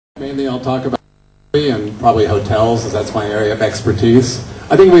Mainly I'll talk about and probably hotels, as that's my area of expertise.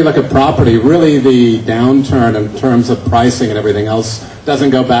 I think when we look at property, really the downturn in terms of pricing and everything else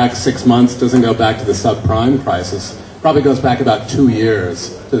doesn't go back 6 months, doesn't go back to the subprime crisis. Probably goes back about 2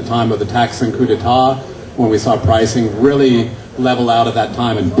 years to the time of the Thaksin coup d'etat, when we saw pricing really level out at that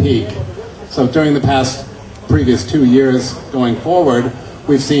time and peak. So during the previous 2 years going forward,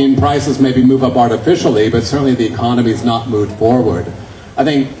 we've seen prices maybe move up artificially, but certainly the economy's not moved forward. I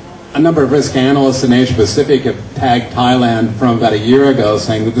think a number of risk analysts in Asia Pacific have tagged Thailand from about a year ago,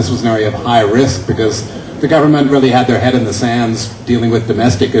 saying that this was an area of high risk because the government really had their head in the sands dealing with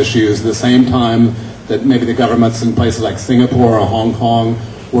domestic issues at the same time that maybe the governments in places like Singapore or Hong Kong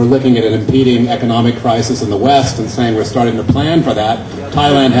were looking at an impeding economic crisis in the West and saying we're starting to plan for that.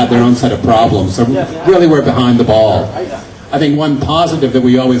 Thailand had their own set of problems, so really we're behind the ball. I think one positive that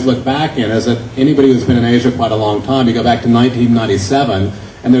we always look back in is that anybody who's been in Asia quite a long time, you go back to 1997,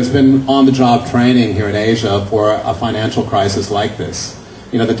 and there's been on-the-job training here in Asia for a financial crisis like this.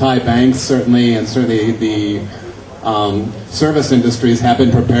 You know, the Thai banks certainly, and certainly the service industries have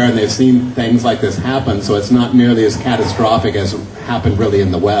been prepared, and they've seen things like this happen, so it's not nearly as catastrophic as happened really in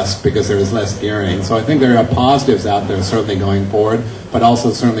the West because there is less gearing. So I think there are positives out there certainly going forward, but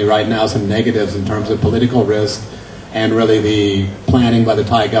also certainly right now some negatives in terms of political risk and really the planning by the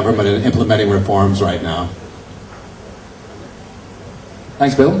Thai government and implementing reforms right now.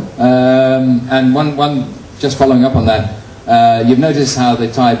 Thanks, Bill. And one just following up on that, you've noticed how the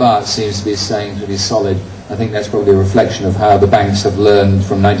Thai baht seems to be staying pretty solid. I think that's probably a reflection of how the banks have learned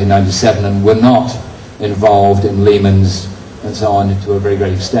from 1997 and were not involved in Lehman's and so on to a very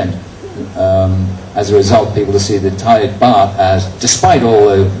great extent. As a result, people see the Thai baht as, despite all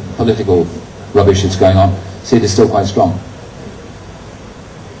the political rubbish that's going on, see it is still quite strong.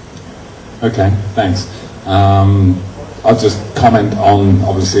 Okay, thanks. I'll just comment on,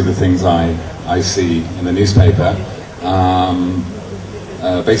 obviously, the things I see in the newspaper.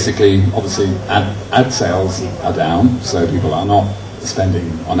 Basically, obviously, ad sales are down, so people are not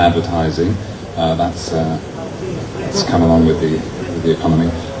spending on advertising. That's come along with the economy.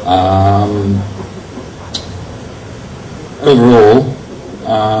 Overall,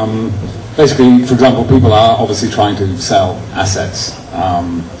 basically, for example, people are obviously trying to sell assets,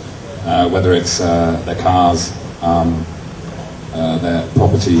 whether it's their cars, their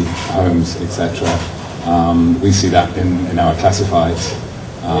property, homes, etc. We see that in our classifieds.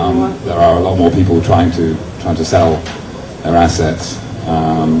 There are a lot more people trying to sell their assets,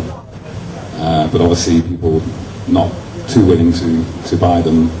 but obviously people not too willing to buy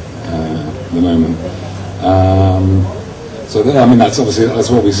them at the moment. So I mean that's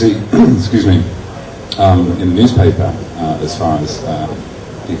what we see. Excuse me, in the newspaper as far as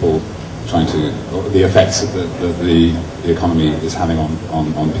people trying to, the effects that the economy is having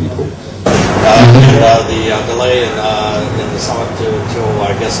on people. The delay in the summit till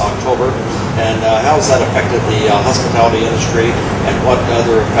I guess October, and how has that affected the hospitality industry, and what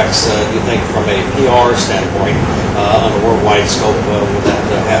other effects do you think from a PR standpoint on a worldwide scope would that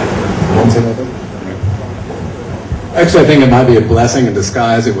have? Actually, I think it might be a blessing in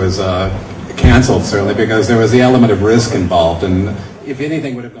disguise. It was canceled, certainly, because there was the element of risk involved, and if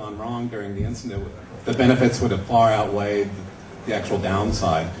anything would have gone wrong during the incident, the benefits would have far outweighed the actual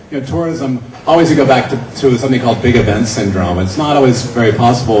downside. You know, tourism, always you go back to something called big event syndrome. It's not always very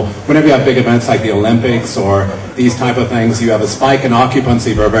possible. Whenever you have big events like the Olympics or these type of things, you have a spike in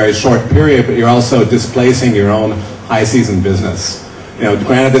occupancy for a very short period, but you're also displacing your own high season business. You know,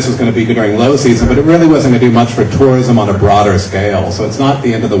 granted this was going to be during low season, but it really wasn't going to do much for tourism on a broader scale. So it's not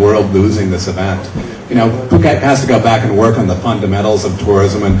the end of the world losing this event. You know, Phuket has to go back and work on the fundamentals of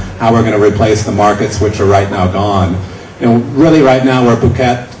tourism and how we're going to replace the markets which are right now gone. You know, really right now where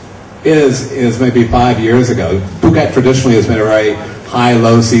Phuket is maybe 5 years ago. Phuket traditionally has been a very high,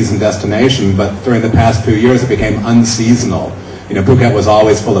 low season destination, but during the past few years it became unseasonal. You know, Phuket was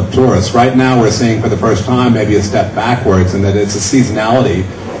always full of tourists. Right now we're seeing for the first time maybe a step backwards in that its seasonality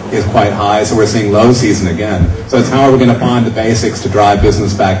is quite high, so we're seeing low season again. So it's how are we going to find the basics to drive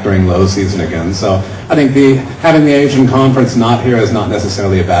business back during low season again. So I think having the Asian conference not here is not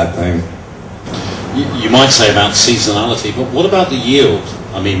necessarily a bad thing. You might say about seasonality, but what about the yield?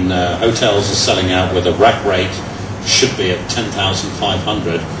 I mean, hotels are selling out with a rack rate should be at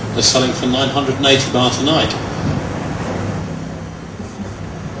 10,500. They're selling for 980 baht a night.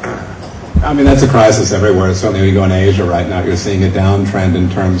 I mean, that's a crisis everywhere. Certainly when you go in Asia right now, you're seeing a downtrend in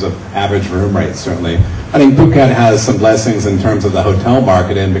terms of average room rates, certainly. I think Phuket has some blessings in terms of the hotel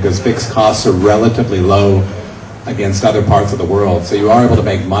market because fixed costs are relatively low against other parts of the world. So you are able to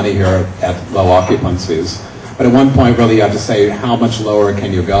make money here at low occupancies. But at one point, really, you have to say, how much lower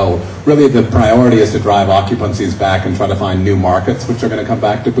can you go? Really, the priority is to drive occupancies back and try to find new markets which are going to come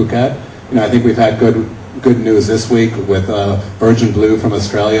back to Phuket. I think we've had good news this week with Virgin Blue from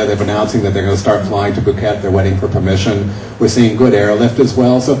Australia. They're announcing that they're going to start flying to Phuket. They're waiting for permission. We're seeing good airlift as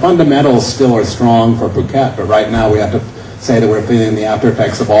well. So fundamentals still are strong for Phuket, but right now we have to say that we're feeling the after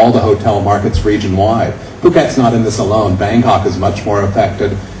effects of all the hotel markets region-wide. Phuket's not in this alone. Bangkok is much more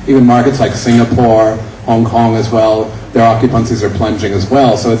affected. Even markets like Singapore, Hong Kong as well, their occupancies are plunging as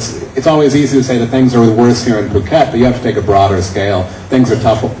well. So it's always easy to say that things are worse here in Phuket, but you have to take a broader scale. Things are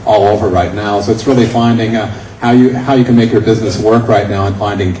tough all over right now. So it's really finding how you can make your business work right now and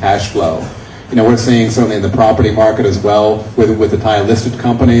finding cash flow. We're seeing certainly in the property market as well with the Thai listed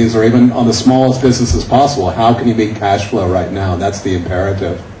companies, or even on the smallest businesses possible. How can you make cash flow right now? That's the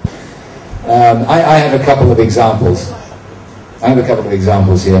imperative. I have a couple of examples.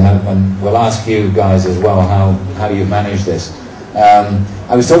 Here, and we'll ask you guys as well how you manage this.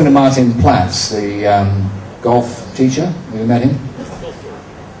 I was talking to Martin Platts, the golf teacher. Have you met him?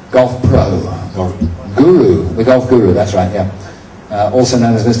 Golf pro, the golf guru. That's right. Yeah. Also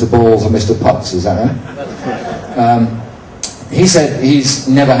known as Mr. Balls or Mr. Putts, is that right? He said he's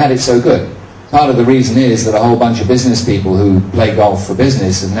never had it so good. Part of the reason is that a whole bunch of business people who play golf for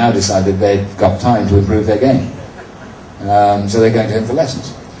business have now decided they've got time to improve their game. So they're going to him for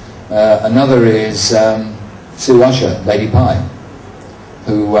lessons. Another is Sue Usher, Lady Pie,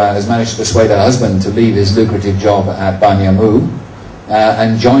 who has managed to persuade her husband to leave his lucrative job at Banyamu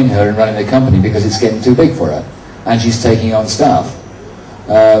and join her in running the company because it's getting too big for her. And she's taking on staff.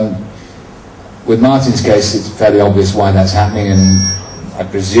 With Martin's case, it's fairly obvious why that's happening, and I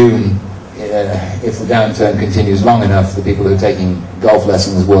presume if the downturn continues long enough, the people who are taking golf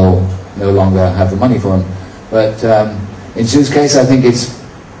lessons will no longer have the money for them. But in Sue's case, I think it's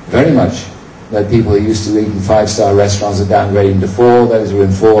very much that people who used to eat in 5-star restaurants are downgrading to 4, those who are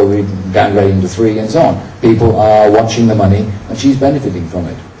in 4 are downgrading to 3, and so on. People are watching the money, and she's benefiting from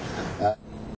it.